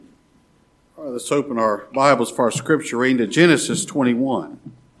All right, let's open our Bibles for our scripture reading to Genesis 21.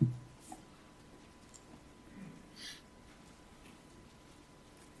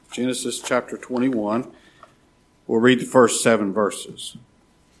 Genesis chapter 21. We'll read the first 7 verses.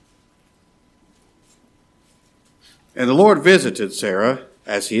 And the Lord visited Sarah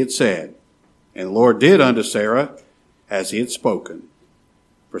as he had said, and the Lord did unto Sarah as he had spoken.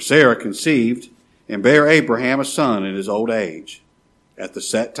 For Sarah conceived and bare Abraham a son in his old age, at the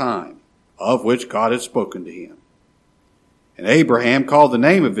set time, of which God had spoken to him. And Abraham called the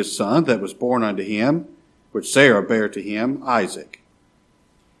name of his son that was born unto him, which Sarah bare to him, Isaac.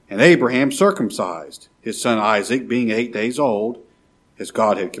 And Abraham circumcised his son Isaac, being 8 days old, as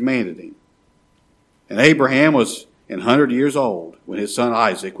God had commanded him. And Abraham was 100 years old when his son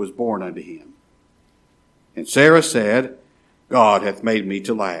Isaac was born unto him. And Sarah said, God hath made me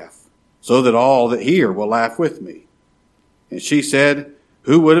to laugh, so that all that hear will laugh with me. And she said,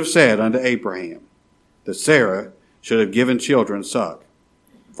 Who would have said unto Abraham that Sarah should have given children suck?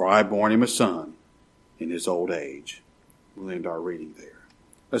 For I born him a son in his old age. We'll end our reading there.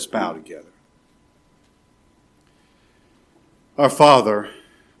 Let's bow together. Our Father,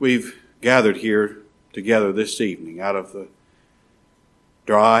 we've gathered here together this evening out of the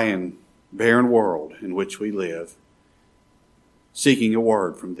dry and barren world in which we live, seeking a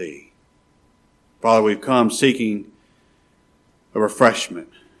word from Thee. Father, we've come seeking a refreshment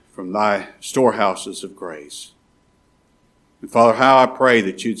from Thy storehouses of grace. And Father, how I pray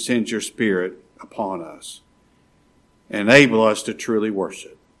that You'd send Your Spirit upon us and enable us to truly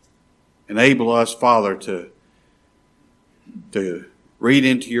worship. Enable us, Father, to read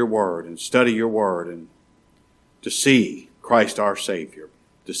into Your Word and study Your Word and to see Christ our Savior,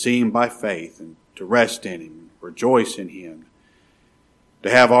 to see Him by faith and to rest in Him, rejoice in Him, to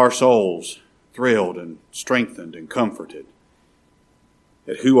have our souls thrilled and strengthened and comforted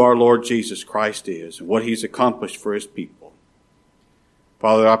at who our Lord Jesus Christ is and what He's accomplished for His people.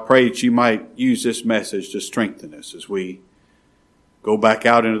 Father, I pray that You might use this message to strengthen us as we go back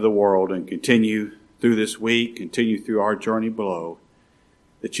out into the world and continue through this week, continue through our journey below,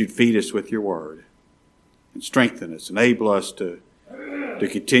 that You'd feed us with Your Word and strengthen us, enable us to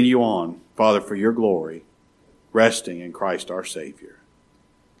continue on, Father, for Your glory, resting in Christ our Savior.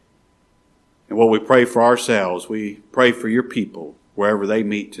 And what we pray for ourselves, we pray for Your people, wherever they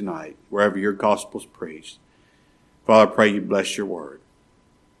meet tonight, wherever Your gospel's preached. Father, I pray You bless Your Word.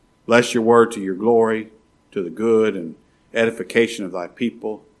 Bless Your Word to Your glory, to the good and edification of Thy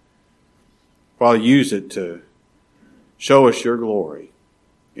people. Father, use it to show us Your glory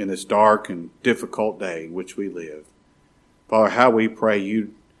in this dark and difficult day in which we live. Father, how we pray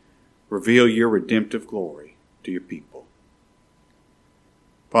You reveal Your redemptive glory to Your people.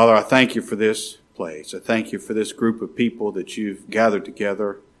 Father, I thank You for this place. I thank You for this group of people that You've gathered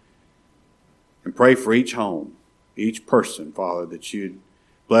together, and pray for each home, each person, Father, that You'd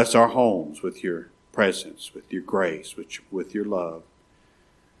bless our homes with Your presence, with Your grace, with Your love.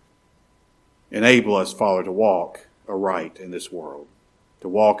 Enable us, Father, to walk aright in this world, to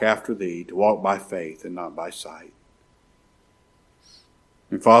walk after Thee, to walk by faith and not by sight.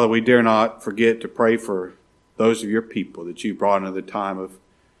 And Father, we dare not forget to pray for those of Your people that You brought into the time of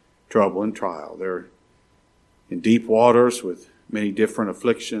trouble and trial. They're in deep waters with many different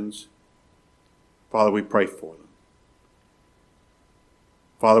afflictions. Father, we pray for them.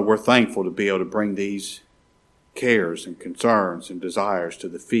 Father, we're thankful to be able to bring these cares and concerns and desires to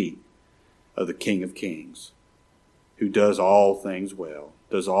the feet of the King of Kings, who does all things well,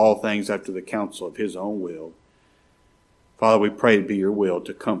 does all things after the counsel of His own will. Father, we pray to be Your will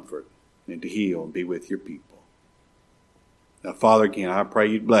to comfort and to heal and be with Your people. Now, Father, again, I pray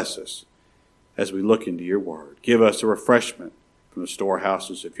You'd bless us as we look into Your Word. Give us a refreshment from the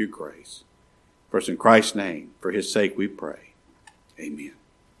storehouses of Your grace. For it's in Christ's name, for His sake we pray. Amen.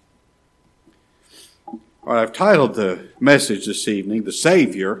 All right, I've titled the message this evening, The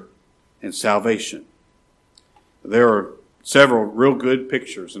Savior and Salvation. There are several real good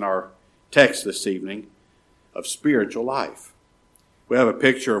pictures in our text this evening of spiritual life. We have a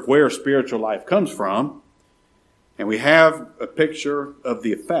picture of where spiritual life comes from, and we have a picture of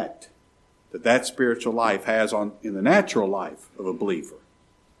the effect that spiritual life has in the natural life of a believer.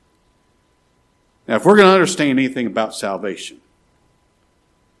 Now, if we're going to understand anything about salvation,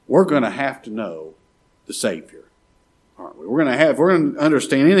 we're going to have to know the Savior, aren't we? If we're going to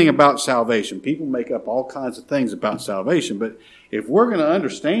understand anything about salvation, people make up all kinds of things about salvation, but if we're going to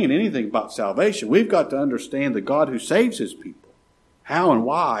understand anything about salvation, we've got to understand the God who saves His people, how and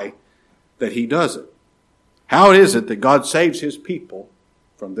why that He does it. How is it that God saves His people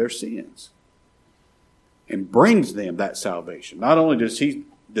from their sins and brings them that salvation? Not only does He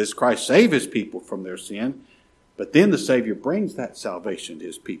does Christ save his people from their sin, but then the Savior brings that salvation to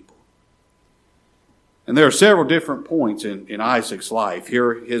his people. And there are several different points in Isaac's life.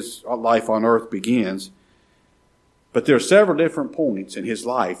 Here his life on earth begins. But there are several different points in his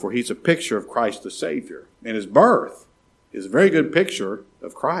life where he's a picture of Christ the Savior. And his birth is a very good picture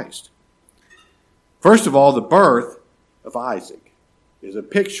of Christ. First of all, the birth of Isaac is a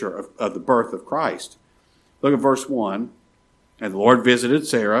picture of the birth of Christ. Look at verse 1. And the Lord visited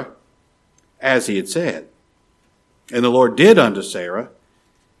Sarah as he had said. And the Lord did unto Sarah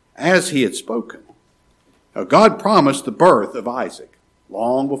as he had spoken. Now God promised the birth of Isaac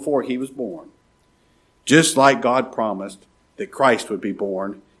long before he was born. Just like God promised that Christ would be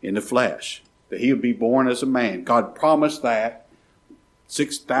born in the flesh. That he would be born as a man. God promised that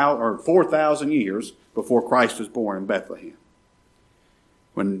 4,000 years before Christ was born in Bethlehem.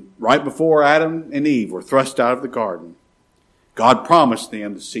 When right before Adam and Eve were thrust out of the garden, God promised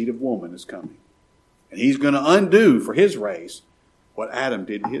them the seed of woman is coming. And he's going to undo for his race what Adam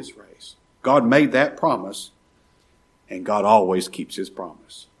did to his race. God made that promise, and God always keeps his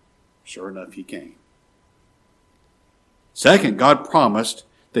promise. Sure enough, he came. Second, God promised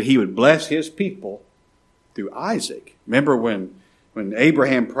that he would bless his people through Isaac. Remember when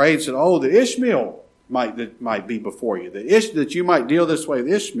Abraham prayed and said, oh, that Ishmael might be before you, that you might deal this way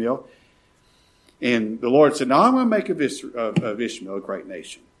with Ishmael. And the Lord said, no, I'm going to make of Ishmael a great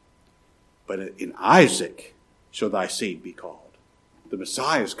nation. But in Isaac shall thy seed be called. The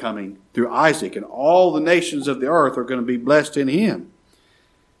Messiah is coming through Isaac, and all the nations of the earth are going to be blessed in him.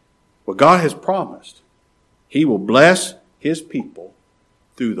 Well, God has promised he will bless his people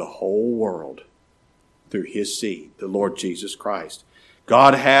through the whole world, through his seed, the Lord Jesus Christ.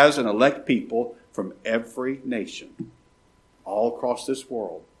 God has an elect people from every nation, all across this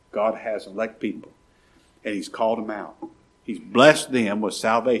world. God has elect people, and he's called them out. He's blessed them with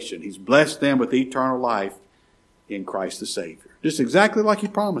salvation. He's blessed them with eternal life in Christ the Savior. Just exactly like he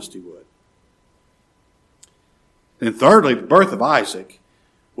promised he would. Then thirdly, the birth of Isaac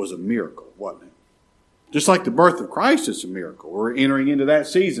was a miracle, wasn't it? Just like the birth of Christ is a miracle. We're entering into that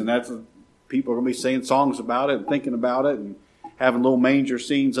season. People are going to be saying songs about it and thinking about it and having little manger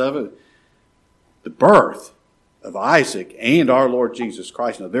scenes of it. The birth of Isaac and our Lord Jesus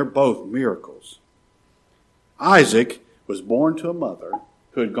Christ, now they're both miracles. Isaac was born to a mother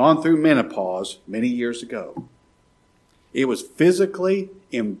who had gone through menopause many years ago. It was physically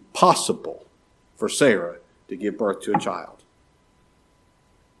impossible for Sarah to give birth to a child.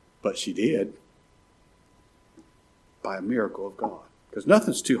 But she did. By a miracle of God. Because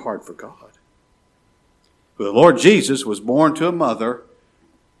nothing's too hard for God. But the Lord Jesus was born to a mother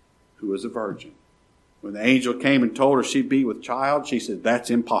who was a virgin. When the angel came and told her she'd be with child, she said, that's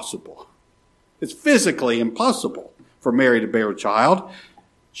impossible. It's physically impossible for Mary to bear a child.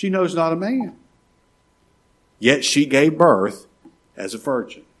 She knows not a man. Yet she gave birth as a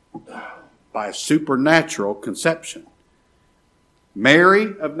virgin by a supernatural conception.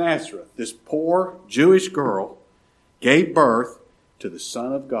 Mary of Nazareth, this poor Jewish girl, gave birth to the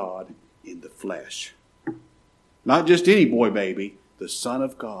Son of God in the flesh. Not just any boy baby, the Son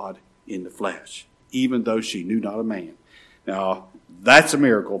of God in the flesh, even though she knew not a man. Now, that's a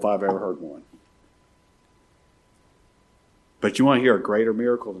miracle if I've ever heard one. But you want to hear a greater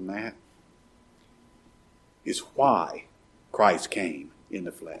miracle than that? Is why Christ came in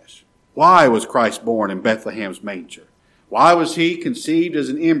the flesh. Why was Christ born in Bethlehem's manger? Why was he conceived as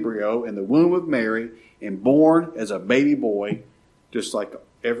an embryo in the womb of Mary and born as a baby boy, just like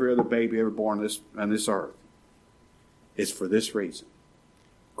every other baby ever born on this earth? It's for this reason.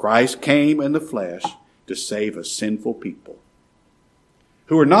 Christ came in the flesh to save a sinful people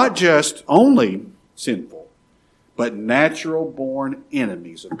who are not just only sinful, but natural-born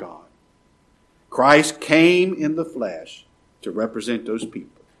enemies of God. Christ came in the flesh to represent those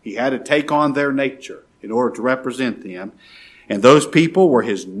people. He had to take on their nature in order to represent them. And those people were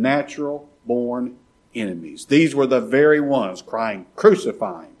his natural-born enemies. These were the very ones crying,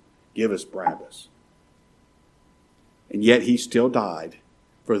 crucify him, give us Barabbas. And yet he still died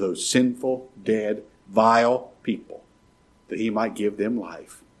for those sinful, dead, vile people, that he might give them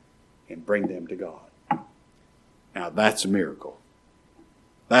life and bring them to God. Now that's a miracle.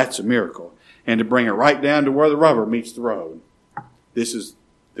 That's a miracle. And to bring it right down to where the rubber meets the road, this is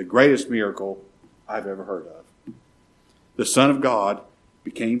the greatest miracle I've ever heard of. The Son of God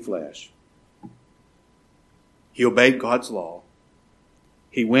became flesh. He obeyed God's law.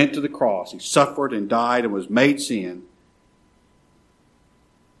 He went to the cross. He suffered and died and was made sin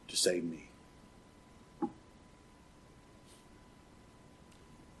to save me.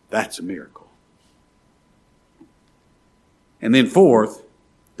 That's a miracle. And then fourth,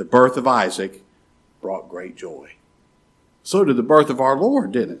 the birth of Isaac brought great joy. So did the birth of our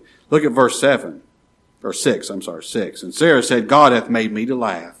Lord, didn't it? Look at verse 6. And Sarah said, God hath made me to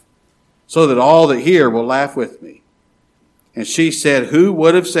laugh, so that all that hear will laugh with me. And she said, who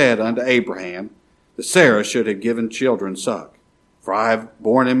would have said unto Abraham that Sarah should have given children suck? For I have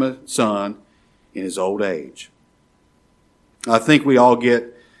borne him a son in his old age. I think we all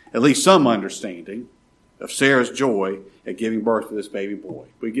get at least some understanding of Sarah's joy at giving birth to this baby boy.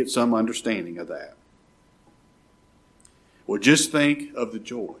 We get some understanding of that. Well, just think of the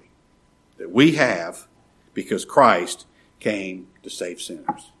joy that we have because Christ came to save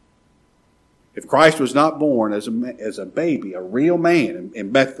sinners. If Christ was not born as a baby, a real man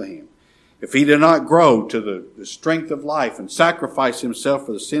in Bethlehem, if he did not grow to the strength of life and sacrifice himself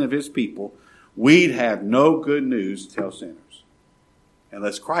for the sin of his people, we'd have no good news to tell sinners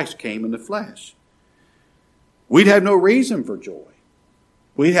unless Christ came in the flesh. We'd have no reason for joy.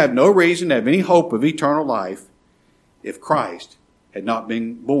 We'd have no reason to have any hope of eternal life if Christ had not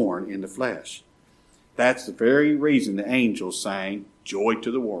been born in the flesh. That's the very reason the angels sang, joy to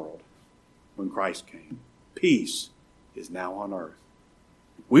the world, when Christ came. Peace is now on earth.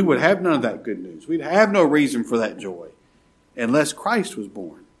 We would have none of that good news. We'd have no reason for that joy unless Christ was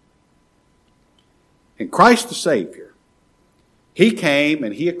born. And Christ the Savior, he came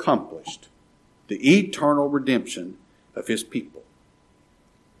and he accomplished the eternal redemption of his people.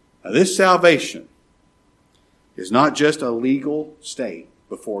 Now, this salvation is not just a legal state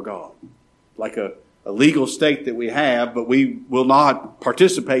before God, like a legal state that we have, but we will not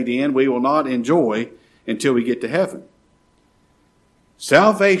participate in, we will not enjoy until we get to heaven.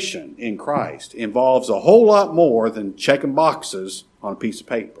 Salvation in Christ involves a whole lot more than checking boxes on a piece of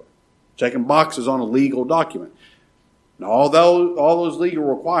paper, checking boxes on a legal document. Now, although all those legal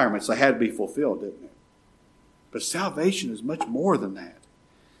requirements, they had to be fulfilled, didn't they? But salvation is much more than that.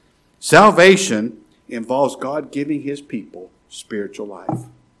 Salvation involves God giving his people spiritual life.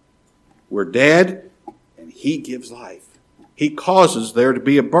 We're dead, and he gives life. He causes there to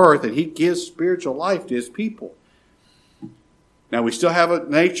be a birth, and he gives spiritual life to his people. Now, we still have a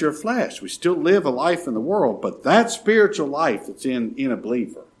nature of flesh. We still live a life in the world, but that spiritual life that's in a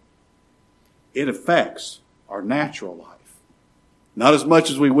believer, it affects our natural life. Not as much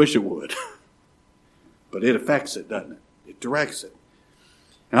as we wish it would, but it affects it, doesn't it? It directs it.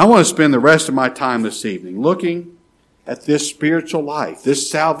 And I want to spend the rest of my time this evening looking at this spiritual life, this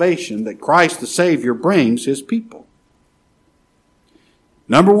salvation that Christ the Savior brings his people.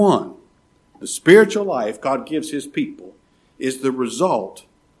 Number one, the spiritual life God gives his people is the result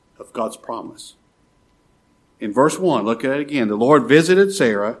of God's promise. In verse 1, look at it again. The Lord visited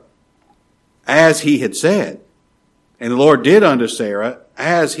Sarah as he had said, and the Lord did unto Sarah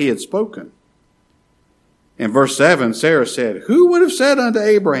as he had spoken. In verse 7, Sarah said, who would have said unto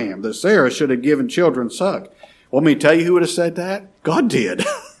Abraham that Sarah should have given children suck? Want me to tell you who would have said that? God did.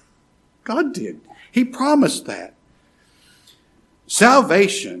 God did. He promised that.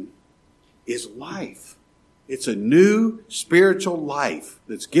 Salvation is life. It's a new spiritual life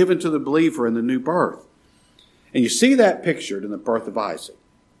that's given to the believer in the new birth. And you see that pictured in the birth of Isaac.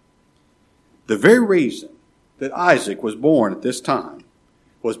 The very reason that Isaac was born at this time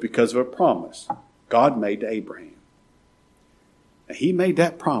was because of a promise God made to Abraham. Now, he made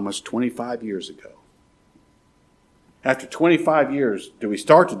that promise 25 years ago. After 25 years, do we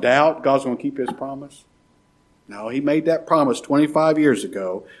start to doubt God's going to keep his promise? No, he made that promise 25 years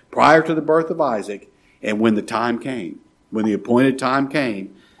ago, prior to the birth of Isaac, and when the time came, when the appointed time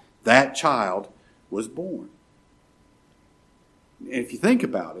came, that child was born. And if you think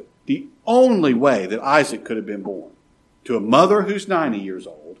about it, the only way that Isaac could have been born, to a mother who's 90 years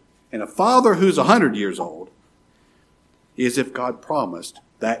old and a father who's 100 years old, is if God promised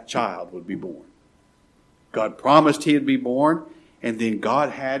that child would be born. God promised he'd be born, and then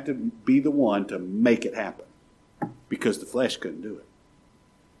God had to be the one to make it happen because the flesh couldn't do it.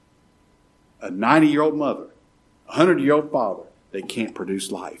 A 90-year-old mother, a 100-year-old father, they can't produce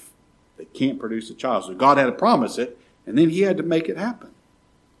life. They can't produce a child. So God had to promise it, and then he had to make it happen.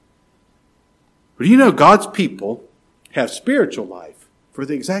 But you know, God's people have spiritual life for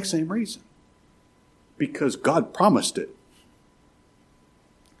the exact same reason. Because God promised it.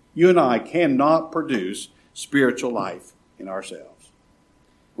 You and I cannot produce spiritual life in ourselves.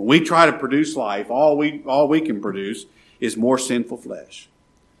 When we try to produce life, all we can produce is more sinful flesh.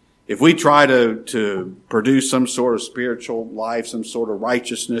 If we try to produce some sort of spiritual life, some sort of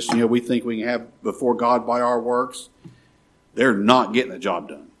righteousness, we think we can have before God by our works, they're not getting the job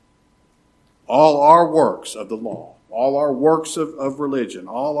done. All our works of the law, all our works of religion,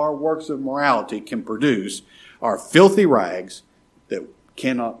 all our works of morality can produce are filthy rags that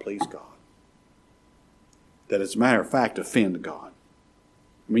cannot please God. That, as a matter of fact, offend God.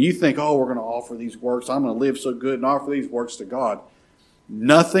 I mean, you think, oh, we're going to offer these works. I'm going to live so good and offer these works to God.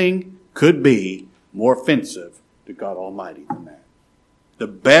 Nothing could be more offensive to God Almighty than that. The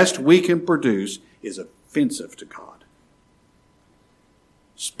best we can produce is offensive to God.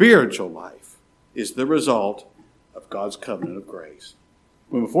 Spiritual life is the result of God's covenant of grace.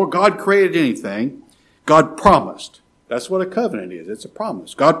 When before God created anything, God promised. That's what a covenant is. It's a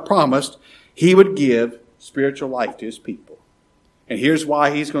promise. God promised He would give spiritual life to His people. And here's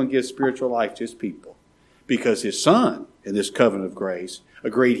why He's going to give spiritual life to His people. Because His Son, in this covenant of grace,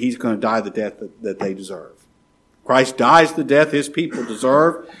 agreed He's going to die the death that they deserve. Christ dies the death His people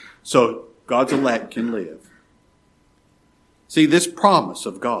deserve, so God's elect can live. See, this promise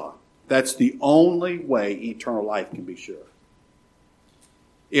of God, that's the only way eternal life can be sure.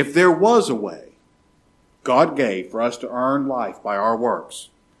 If there was a way God gave for us to earn life by our works,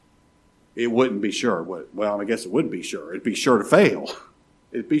 it wouldn't be sure. Well, I guess it would be sure. It'd be sure to fail.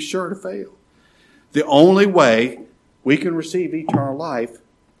 It'd be sure to fail. The only way we can receive eternal life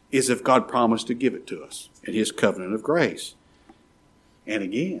is if God promised to give it to us in His covenant of grace. And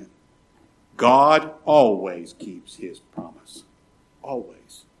again, God always keeps His promise.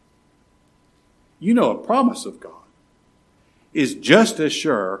 Always. You know, a promise of God is just as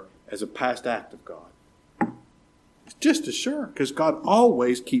sure as a past act of God. It's just as sure because God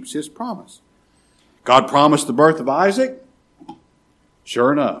always keeps His promise. God promised the birth of Isaac.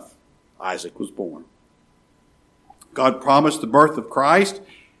 Sure enough, Isaac was born. God promised the birth of Christ.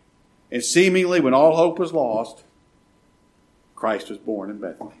 And seemingly, when all hope was lost, Christ was born in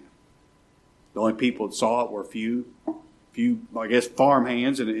Bethlehem. The only people that saw it were a few, I guess, farm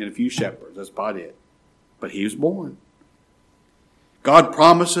hands and a few shepherds. That's about it. But He was born. God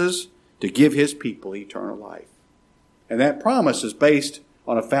promises to give His people eternal life. And that promise is based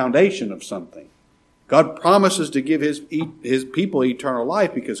on a foundation of something. God promises to give His people eternal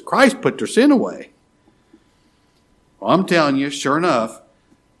life because Christ put their sin away. Well, I'm telling you, sure enough,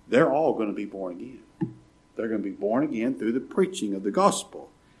 they're all going to be born again. They're going to be born again through the preaching of the gospel.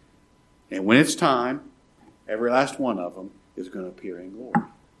 And when it's time, every last one of them is going to appear in glory.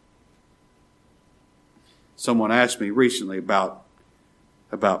 Someone asked me recently about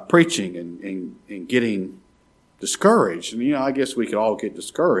preaching and getting discouraged. And, I guess we could all get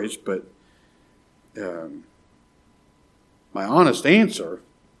discouraged, but my honest answer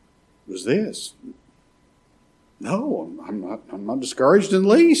was this. No, I'm not discouraged in the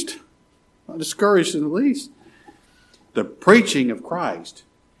least. Not discouraged in the least. The preaching of Christ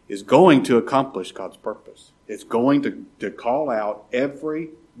is going to accomplish God's purpose. It's going to call out every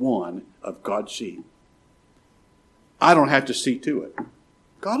one of God's sheep. I don't have to see to it.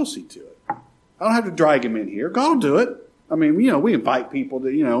 God will see to it. I don't have to drag him in here. God will do it. I mean, we invite people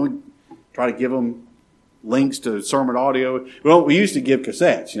to, try to give them links to sermon audio. Well, we used to give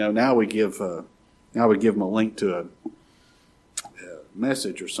cassettes. Now we give them a link to a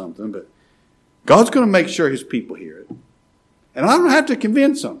message or something. But God's going to make sure His people hear it. And I don't have to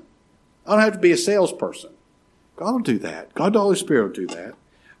convince them. I don't have to be a salesperson. God will do that. God, the Holy Spirit will do that.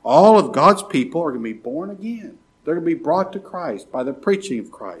 All of God's people are going to be born again. They're going to be brought to Christ by the preaching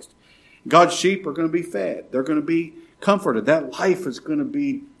of Christ. God's sheep are going to be fed. They're going to be comforted. That life is going to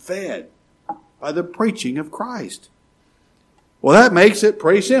be fed by the preaching of Christ. Well, that makes it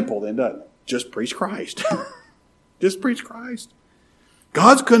pretty simple then, doesn't it? Just preach Christ. Just preach Christ.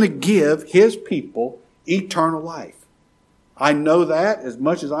 God's going to give His people eternal life. I know that as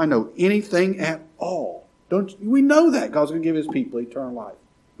much as I know anything at all. We know that God's going to give His people eternal life.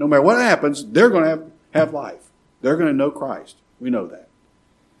 No matter what happens, they're going to have life. They're going to know Christ. We know that.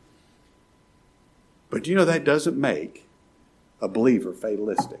 But that doesn't make a believer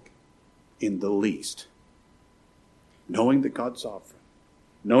fatalistic in the least. Knowing that God's sovereign.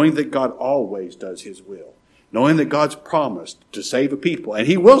 Knowing that God always does His will. Knowing that God's promised to save a people. And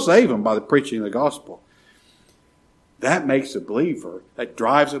He will save them by the preaching of the gospel. That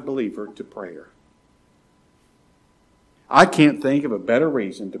drives a believer to prayer. I can't think of a better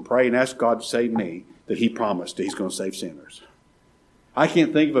reason to pray and ask God to save me that He promised He's going to save sinners. I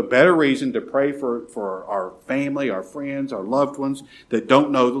can't think of a better reason to pray for our family, our friends, our loved ones that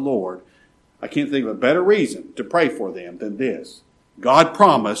don't know the Lord. I can't think of a better reason to pray for them than this. God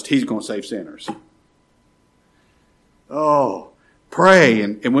promised He's going to save sinners. Oh, pray.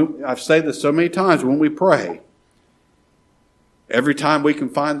 And I've said this so many times, when we pray, every time we can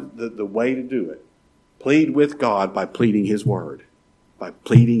find the way to do it, plead with God by pleading His word, by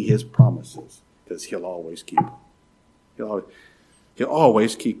pleading His promises, because He'll always keep them. He'll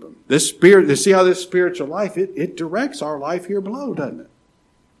always keep them. See how this spiritual life, it directs our life here below, doesn't it?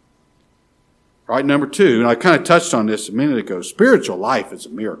 All right, number 2, and I kind of touched on this a minute ago, spiritual life is a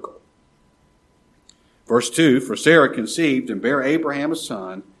miracle. Verse 2, for Sarah conceived and bare Abraham a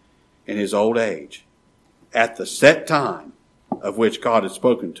son in his old age, at the set time of which God had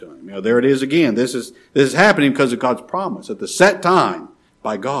spoken to him. There it is again. This is happening because of God's promise, at the set time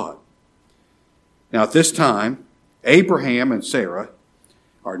by God. Now at this time, Abraham and Sarah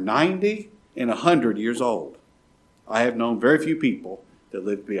are 90 and 100 years old. I have known very few people that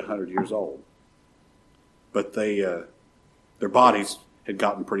lived to be 100 years old. But their bodies had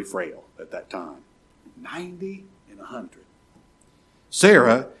gotten pretty frail at that time. 90 and 100.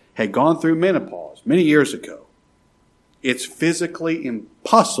 Sarah had gone through menopause many years ago. It's physically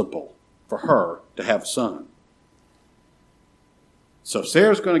impossible for her to have a son. So if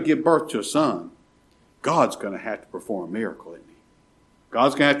Sarah's going to give birth to a son, God's going to have to perform a miracle, isn't he?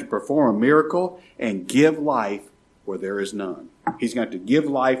 God's going to have to perform a miracle and give life where there is none. He's going to have to give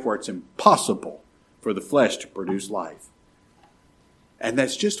life where it's impossible for the flesh to produce life. And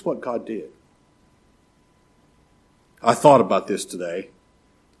that's just what God did. I thought about this today.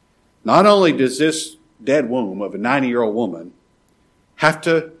 Not only does this dead womb of a 90-year-old woman have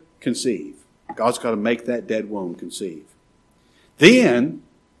to conceive, God's got to make that dead womb conceive. Then,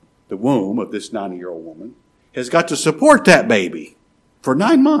 the womb of this 90-year-old woman has got to support that baby for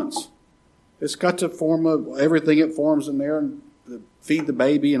 9 months. It's got to form everything it forms in there and feed the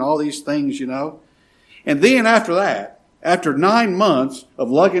baby and all these things, And then after that, after 9 months of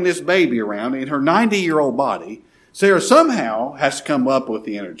lugging this baby around in her 90-year-old body, Sarah somehow has to come up with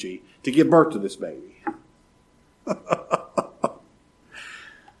the energy to give birth to this baby.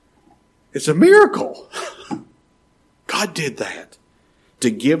 It's a miracle. God did that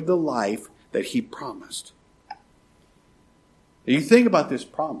to give the life that he promised. You think about this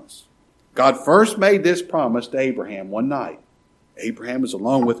promise. God first made this promise to Abraham one night. Abraham was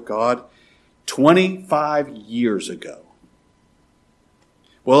alone with God 25 years ago.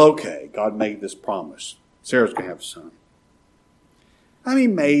 Well, okay, God made this promise. Sarah's going to have a son. I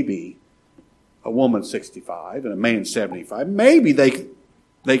mean, maybe a woman 65 and a man 75, maybe they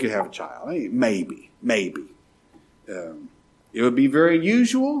could have a child. I mean, maybe. It would be very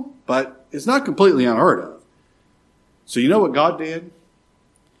unusual, but it's not completely unheard of. So you know what God did?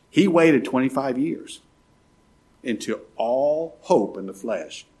 He waited 25 years until all hope in the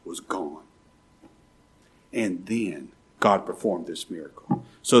flesh was gone. And then God performed this miracle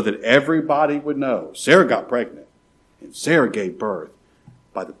so that everybody would know. Sarah got pregnant, and Sarah gave birth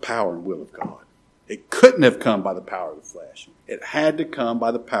by the power and will of God. It couldn't have come by the power of the flesh. It had to come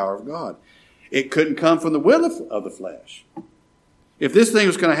by the power of God. It couldn't come from the will of the flesh. If this thing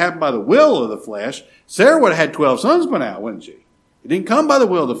was going to happen by the will of the flesh, Sarah would have had 12 sons by now, wouldn't she? It didn't come by the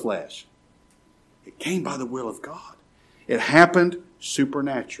will of the flesh. It came by the will of God. It happened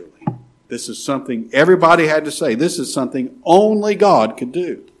supernaturally. This is something everybody had to say. This is something only God could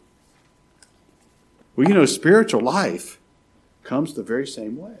do. Well, spiritual life comes the very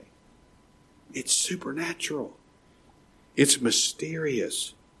same way. It's supernatural. It's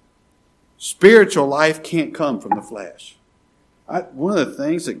mysterious. Spiritual life can't come from the flesh. One of the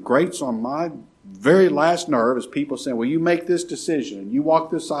things that grates on my very last nerve is people saying, well, you make this decision, and you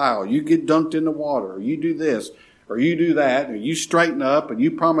walk this aisle, you get dunked in the water, or you do this, or you do that, or you straighten up, and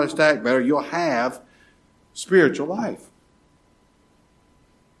you promise to act better, you'll have spiritual life.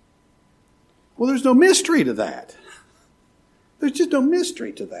 Well, there's no mystery to that. There's just no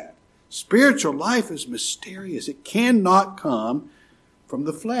mystery to that. Spiritual life is mysterious. It cannot come from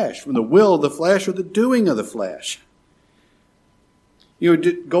the flesh, from the will of the flesh or the doing of the flesh.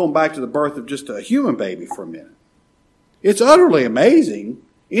 Going back to the birth of just a human baby for a minute. It's utterly amazing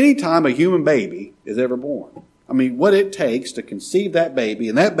any time a human baby is ever born. I mean, what it takes to conceive that baby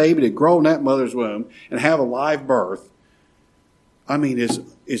and that baby to grow in that mother's womb and have a live birth, I mean,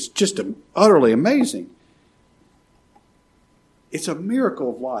 it's just utterly amazing. It's a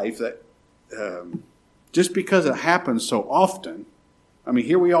miracle of life that just because it happens so often, I mean,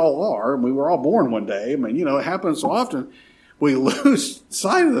 here we all are, and we were all born one day. I mean, it happens so often, we lose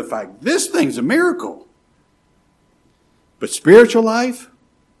sight of the fact this thing's a miracle. But spiritual life,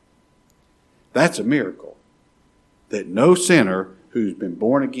 that's a miracle that no sinner who's been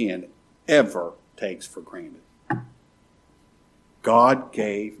born again ever takes for granted. God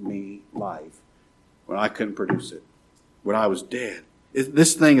gave me life when I couldn't produce it, when I was dead.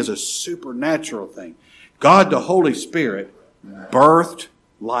 This thing is a supernatural thing. God, the Holy Spirit, birthed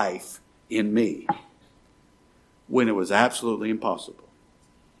life in me when it was absolutely impossible.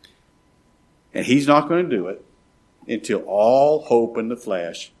 And he's not going to do it until all hope in the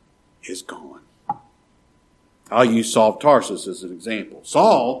flesh is gone. I'll use Saul of Tarsus as an example.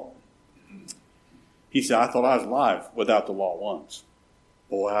 Saul He said, I thought I was alive without the law once.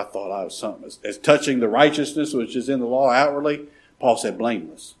 Boy, I thought I was something. As touching the righteousness which is in the law outwardly, Paul said,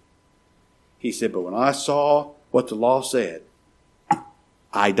 blameless. He said, but when I saw what the law said,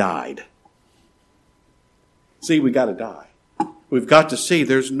 I died. See, we got to die. We've got to see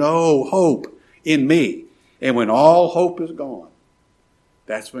there's no hope in me. And when all hope is gone,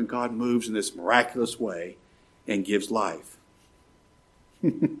 that's when God moves in this miraculous way and gives life.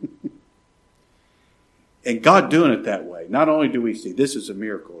 And God doing it that way, not only do we see this is a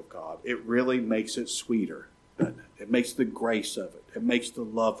miracle of God, it really makes it sweeter, doesn't it? It makes the grace of it. It makes the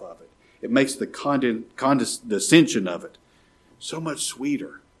love of it. It makes the condescension of it so much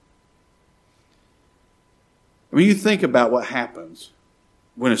sweeter. I mean, you think about what happens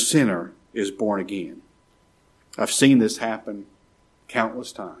when a sinner is born again. I've seen this happen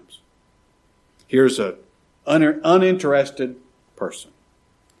countless times. Here's an uninterested person.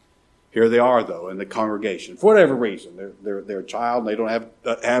 Here they are, though, in the congregation. For whatever reason, they're a child and they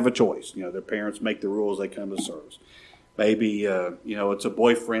don't have a choice. You know, their parents make the rules, they come to service. Maybe, it's a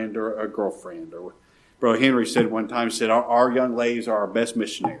boyfriend or a girlfriend. Or Bro Henry said one time, he said, our young ladies are our best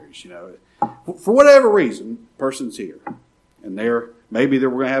missionaries, you know. For whatever reason, person's here. And maybe they're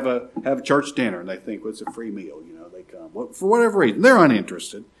going to have a church dinner and they think, well, it's a free meal, you know, they come. Well, for whatever reason, they're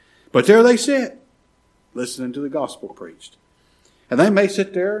uninterested. But there they sit, listening to the gospel preached. And they may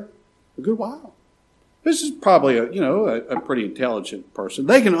sit there a good while. This is probably a pretty intelligent person.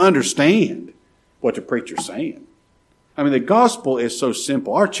 They can understand what the preacher's saying. I mean, the gospel is so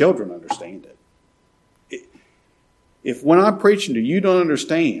simple. Our children understand it. If when I'm preaching to you don't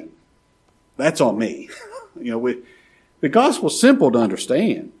understand, that's on me. The gospel's simple to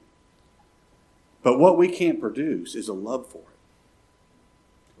understand. But what we can't produce is a love for it.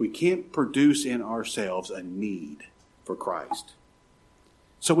 We can't produce in ourselves a need for Christ.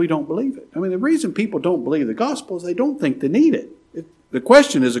 So we don't believe it. I mean, the reason people don't believe the gospel is they don't think they need it. The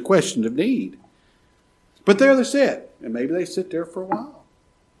question is a question of need. But there they sit, and maybe they sit there for a while.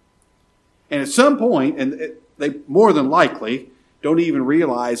 And at some point, and they more than likely don't even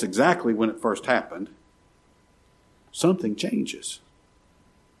realize exactly when it first happened, something changes.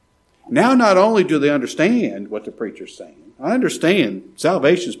 Now not only do they understand what the preacher's saying, I understand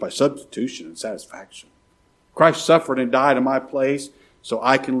salvation is by substitution and satisfaction. Christ suffered and died in my place so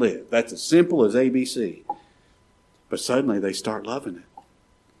I can live. That's as simple as ABC. But suddenly they start loving it.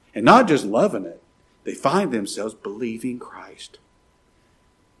 And not just loving it, they find themselves believing Christ.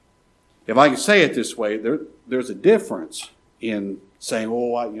 If I can say it this way, there's a difference in saying,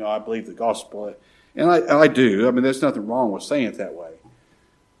 I believe the gospel. And I do. I mean, there's nothing wrong with saying it that way.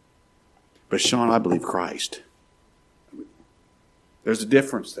 But Sean, I believe Christ. There's a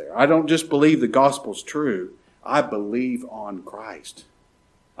difference there. I don't just believe the gospel's true. I believe on Christ.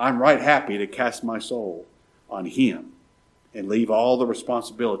 I'm right happy to cast my soul on Him and leave all the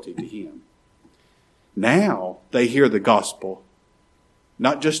responsibility to Him. Now they hear the gospel,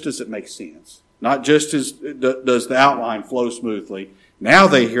 not just as it makes sense, not just as does the outline flow smoothly. Now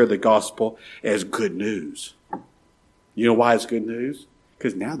they hear the gospel as good news. You know why it's good news?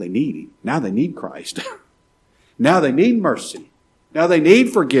 Because now they need Him. Now they need Christ. Now they need mercy. Now they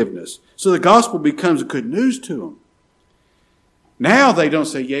need forgiveness. So the gospel becomes good news to them. Now they don't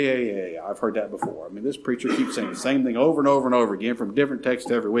say, yeah, I've heard that before. I mean, this preacher keeps saying the same thing over and over and over again from different texts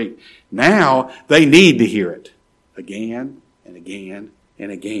every week. Now they need to hear it again and again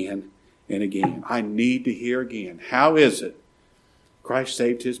and again and again. I need to hear again. How is it Christ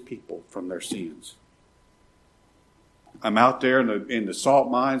saved His people from their sins? I'm out there in the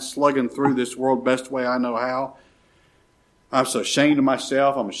salt mine slugging through this world best way I know how. I'm so ashamed of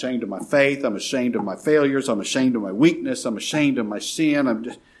myself. I'm ashamed of my faith. I'm ashamed of my failures. I'm ashamed of my weakness. I'm ashamed of my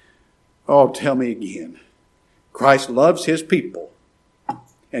sin. Tell me again. Christ loves His people,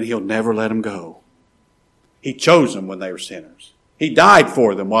 and He'll never let them go. He chose them when they were sinners. He died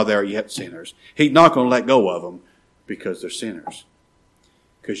for them while they were yet sinners. He's not going to let go of them because they're sinners.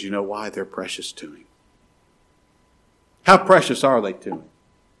 Because you know why? They're precious to Him. How precious are they to Him?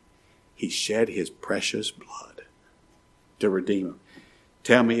 He shed His precious blood to redeem them.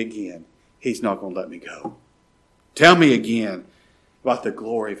 Tell me again, He's not going to let me go. Tell me again about the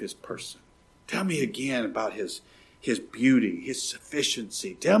glory of His person. Tell me again about His beauty, His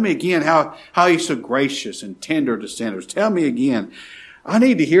sufficiency. Tell me again how He's so gracious and tender to sinners. Tell me again. I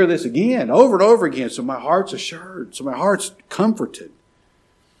need to hear this again, over and over again, so my heart's assured, so my heart's comforted.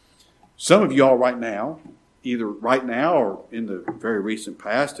 Some of y'all right now, either right now or in the very recent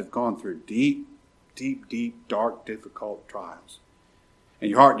past, have gone through deep, dark, difficult trials.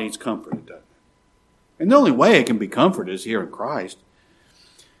 And your heart needs comfort, doesn't it? And the only way it can be comforted is here in Christ.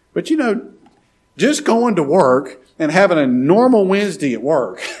 But Just going to work and having a normal Wednesday at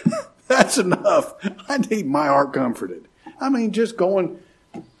work, that's enough. I need my heart comforted. I mean, just going,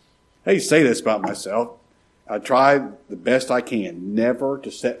 I say this about myself. I try the best I can never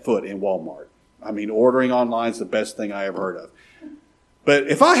to set foot in Walmart. I mean, ordering online is the best thing I ever heard of. But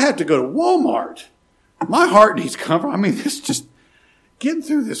if I had to go to Walmart, my heart needs comfort. I mean, this just, getting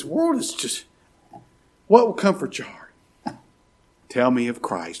through this world is just, what will comfort your heart? Tell me of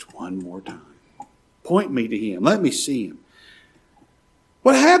Christ one more time. Point me to Him. Let me see Him.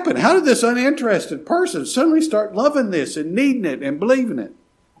 What happened? How did this uninterested person suddenly start loving this and needing it and believing it?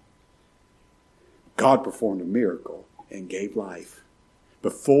 God performed a miracle and gave life.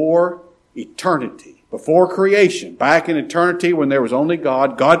 Before eternity, before creation, back in eternity when there was only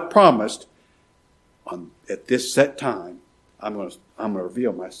God, God promised, at this set time, I'm going to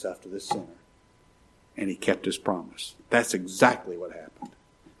reveal myself to this sinner. And He kept His promise. That's exactly what happened.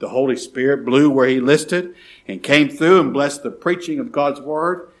 The Holy Spirit blew where He listed and came through and blessed the preaching of God's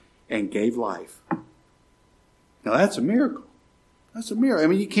Word and gave life. Now that's a miracle. That's a miracle. I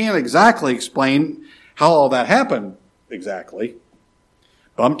mean, you can't exactly explain how all that happened exactly.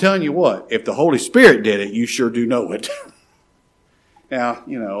 But I'm telling you what, if the Holy Spirit did it, you sure do know it. Now,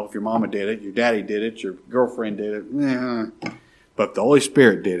 if your mama did it, your daddy did it, your girlfriend did it. But if the Holy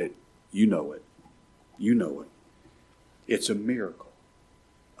Spirit did it, you know it. You know it. It's a miracle.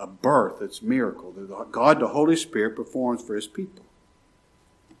 A birth, it's a miracle that God, the Holy Spirit, performs for His people.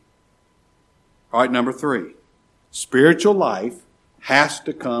 All right, number 3. Spiritual life has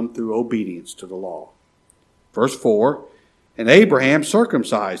to come through obedience to the law. Verse 4, and Abraham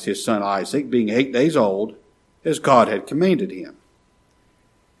circumcised his son Isaac, being 8 days old, as God had commanded him.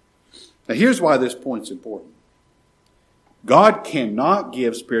 Now here's why this point's important. God cannot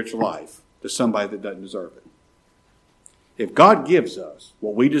give spiritual life to somebody that doesn't deserve it. If God gives us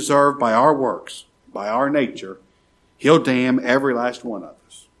what we deserve by our works, by our nature, He'll damn every last one of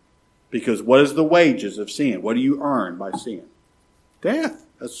us. Because what is the wages of sin? What do you earn by sin? Death.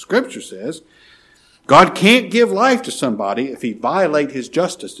 As Scripture says. God can't give life to somebody if He violates His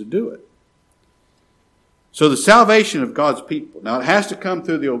justice to do it. So the salvation of God's people, now it has to come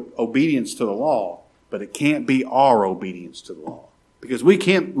through the obedience to the law, but it can't be our obedience to the law. Because we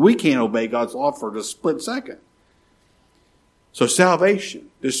can't obey God's law for a split second. So salvation,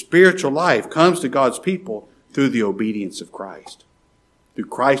 this spiritual life, comes to God's people through the obedience of Christ. Through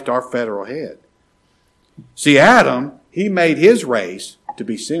Christ, our federal head. See, Adam, he made his race to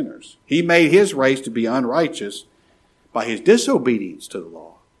be sinners. He made his race to be unrighteous by his disobedience to the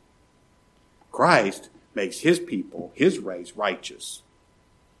law. Christ makes his people, his race, righteous,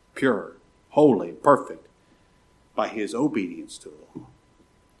 pure, holy, and perfect by his obedience to the law.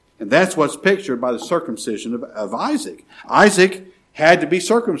 And that's what's pictured by the circumcision of Isaac. Isaac had to be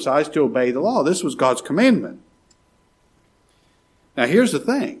circumcised to obey the law. This was God's commandment. Now here's the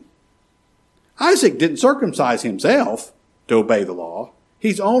thing. Isaac didn't circumcise himself to obey the law.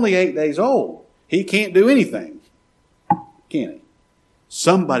 He's only 8 days old. He can't do anything. Can he?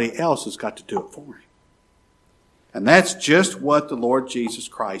 Somebody else has got to do it for him. And that's just what the Lord Jesus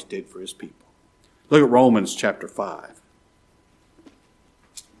Christ did for His people. Look at Romans chapter 5.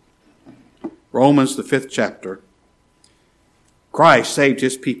 Romans, the 5th chapter. Christ saved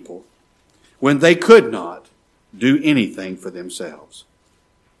His people when they could not do anything for themselves.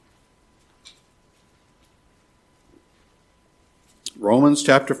 Romans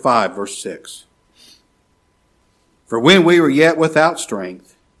chapter 5, verse 6. For when we were yet without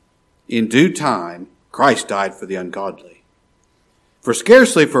strength, in due time Christ died for the ungodly. For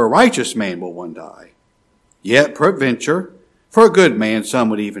scarcely for a righteous man will one die. Yet peradventure, for a good man some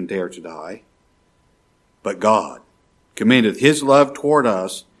would even dare to die. But God commendeth His love toward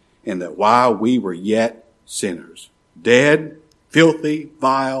us, in that while we were yet sinners, dead, filthy,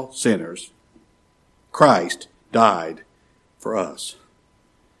 vile sinners, Christ died for us.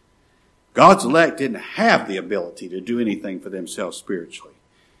 God's elect didn't have the ability to do anything for themselves spiritually.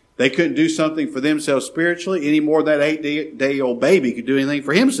 They couldn't do something for themselves spiritually any more than that 8-day-old baby could do anything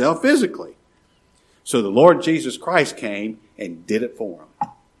for himself physically. So the Lord Jesus Christ came and did it for them.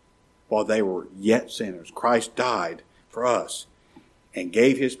 While they were yet sinners, Christ died for us and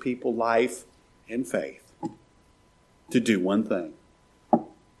gave His people life and faith to do one thing.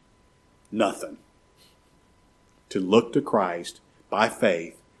 Nothing. To look to Christ by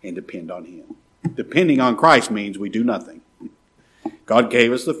faith and depend on Him. Depending on Christ means we do nothing. God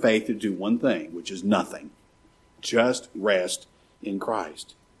gave us the faith to do one thing, which is nothing. Just rest in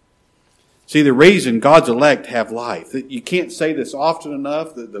Christ. See, the reason God's elect have life, that you can't say this often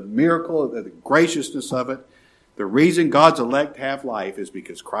enough, the miracle, the graciousness of it, the reason God's elect have life is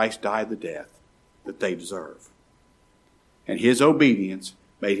because Christ died the death that they deserve. And his obedience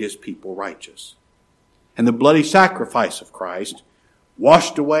made his people righteous. And the bloody sacrifice of Christ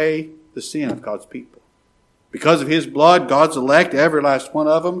washed away the sin of God's people. Because of his blood, God's elect, every last one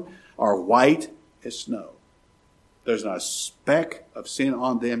of them, are white as snow. There's not a speck of sin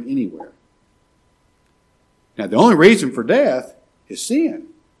on them anywhere. Now, the only reason for death is sin,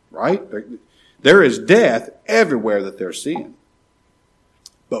 right? There is death everywhere that there's sin.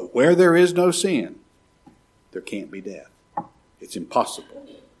 But where there is no sin, there can't be death. It's impossible.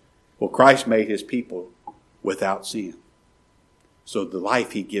 Well, Christ made his people without sin. So the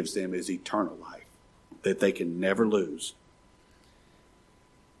life he gives them is eternal life that they can never lose.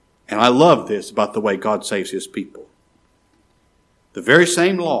 And I love this about the way God saves his people. The very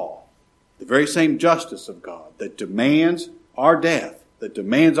same law, the very same justice of God that demands our death, that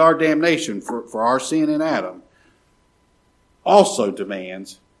demands our damnation for our sin in Adam, also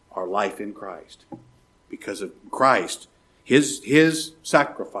demands our life in Christ. Because of Christ, his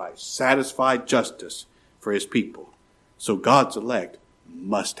sacrifice satisfied justice for his people. So God's elect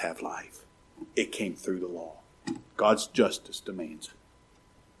must have life. It came through the law. God's justice demands it.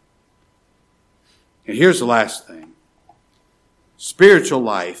 And here's the last thing. Spiritual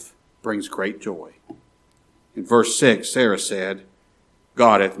life brings great joy. In verse 6, Sarah said,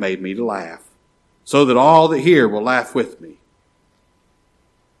 God hath made me to laugh, so that all that hear will laugh with me.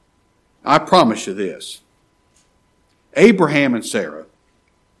 I promise you this. Abraham and Sarah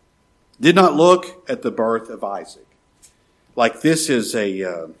did not look at the birth of Isaac like this is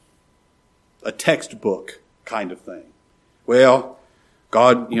a textbook kind of thing. Well,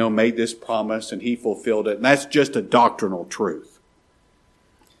 God, made this promise and he fulfilled it, and that's just a doctrinal truth.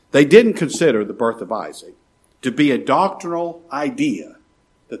 They didn't consider the birth of Isaac to be a doctrinal idea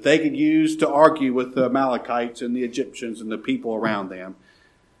that they could use to argue with the Amalekites and the Egyptians and the people around them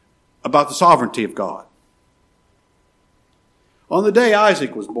about the sovereignty of God. On the day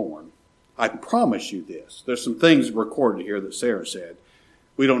Isaac was born, I promise you this. There's some things recorded here that Sarah said.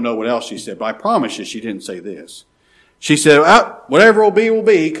 We don't know what else she said, but I promise you she didn't say this. She said, whatever will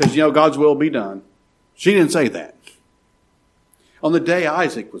be, because, God's will will be done. She didn't say that. On the day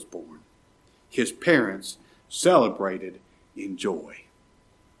Isaac was born, his parents celebrated in joy.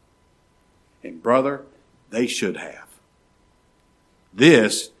 And brother, they should have.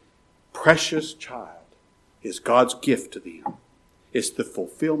 This precious child is God's gift to them. It's the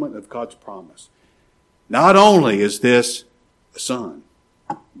fulfillment of God's promise. Not only is this a son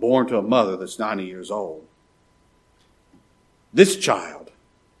born to a mother that's 90 years old, this child,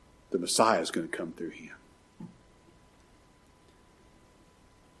 the Messiah, is going to come through him.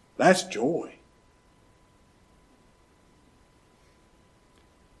 That's joy.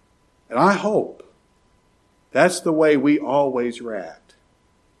 And I hope that's the way we always react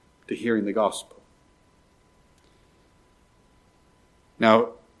to hearing the gospel. Now,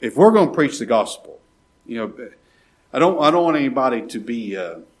 if we're going to preach the gospel, I don't want anybody to be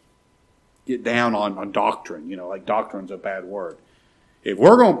get down on doctrine. Like doctrine's a bad word. If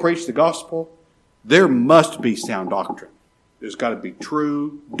we're going to preach the gospel, there must be sound doctrine. There's got to be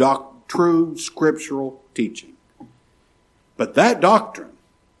true scriptural teaching. But that doctrine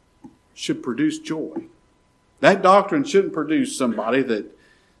should produce joy. That doctrine shouldn't produce somebody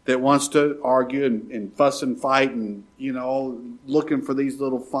that wants to argue and fuss and fight and, looking for these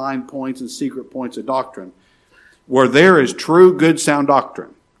little fine points and secret points of doctrine. Where there is true, good, sound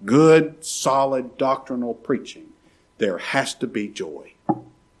doctrine, good, solid doctrinal preaching, there has to be joy.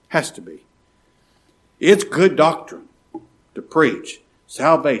 Has to be. It's good doctrine to preach.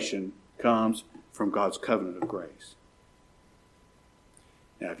 Salvation comes from God's covenant of grace.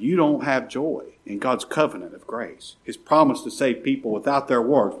 Now, if you don't have joy in God's covenant of grace, his promise to save people without their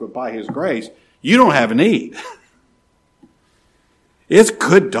works, but by his grace, you don't have a need. It's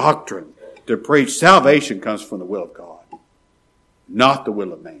good doctrine to preach. Salvation comes from the will of God, not the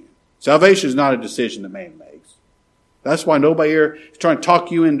will of man. Salvation is not a decision that man makes. That's why nobody here is trying to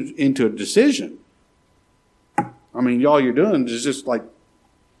talk you into a decision. I mean, all you're doing is just like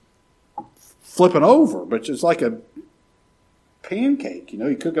flipping over, but it's like a pancake.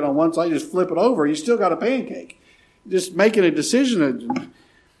 You cook it on one side, you just flip it over, you still got a pancake. Just making a decision.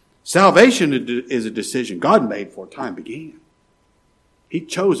 Salvation is a decision God made before time began. He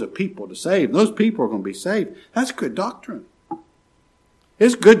chose a people to save. Those people are going to be saved. That's good doctrine.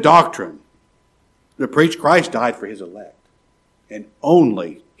 It's good doctrine to preach Christ died for his elect. And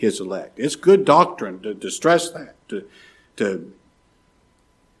only his elect. It's good doctrine to stress that. To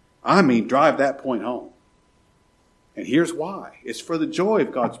drive that point home. And here's why. It's for the joy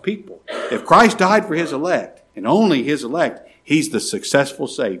of God's people. If Christ died for his elect, and only his elect, he's the successful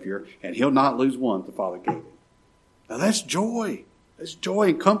Savior, and he'll not lose one the Father gave him. Now that's joy. That's joy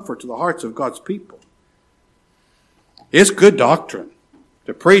and comfort to the hearts of God's people. It's good doctrine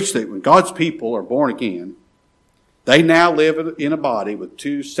to preach that when God's people are born again, they now live in a body with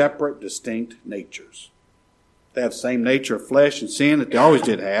two separate, distinct natures. They have the same nature of flesh and sin that they always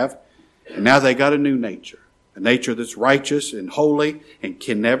did have, and now they got a new nature. A nature that's righteous and holy and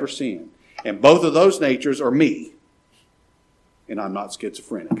can never sin. And both of those natures are me. And I'm not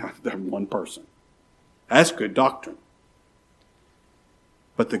schizophrenic. I'm one person. That's good doctrine.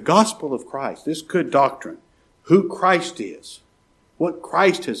 But the gospel of Christ, this good doctrine, who Christ is, what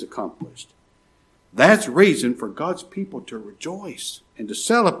Christ has accomplished, that's reason for God's people to rejoice and to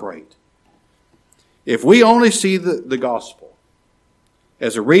celebrate. If we only see the gospel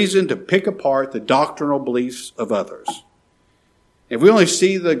as a reason to pick apart the doctrinal beliefs of others, if we only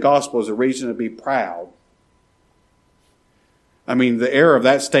see the gospel as a reason to be proud, I mean, the error of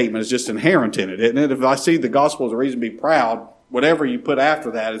that statement is just inherent in it, isn't it? If I see the gospel as a reason to be proud, whatever you put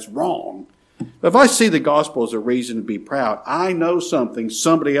after that is wrong. But if I see the gospel as a reason to be proud, I know something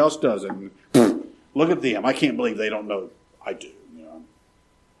somebody else doesn't. Look at them. I can't believe they don't know. I do. You know.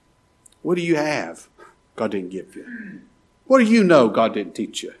 What do you have God didn't give you? What do you know God didn't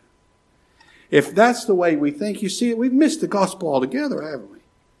teach you? If that's the way we think, you see, we've missed the gospel altogether, haven't we?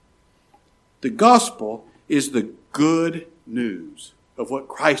 The gospel is the good news of what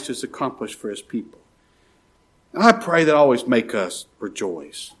Christ has accomplished for his people. And I pray that always make us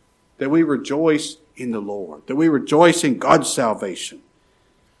rejoice. That we rejoice in the Lord. That we rejoice in God's salvation.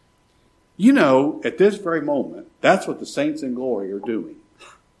 You know, at this very moment, that's what the saints in glory are doing.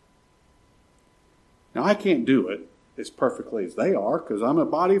 Now, I can't do it as perfectly as they are because I'm a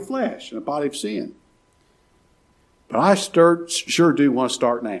body of flesh and a body of sin. But I sure do want to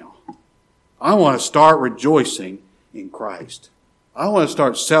start now. I want to start rejoicing in Christ. I want to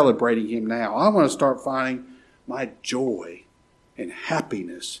start celebrating him now. I want to start finding my joy and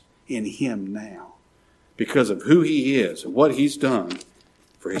happiness in him now because of who he is and what he's done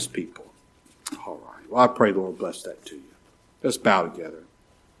for his people. All right. Well, I pray the Lord bless that to you. Let's bow together.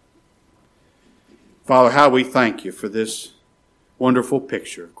 Father, how we thank you for this wonderful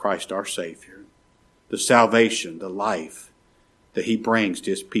picture of Christ our Savior, the salvation, the life that he brings to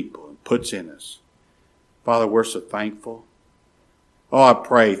his people and puts in us. Father, we're so thankful. Oh, I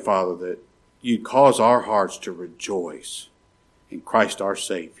pray, Father, that you'd cause our hearts to rejoice in Christ our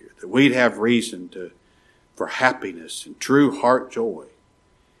Savior, that we'd have reason for happiness and true heart joy,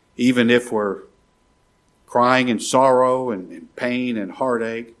 even if we're crying in sorrow and in pain and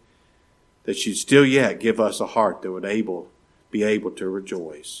heartache, that you'd still yet give us a heart that would be able to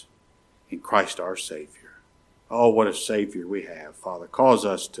rejoice in Christ our Savior. Oh, what a Savior we have, Father. Cause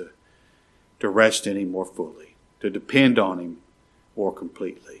us to rest in him more fully, to depend on him more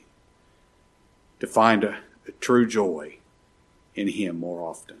completely, to find a true joy in him more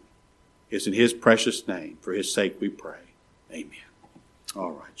often. It's in his precious name, for his sake we pray. Amen.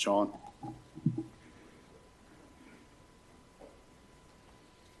 All right, Sean.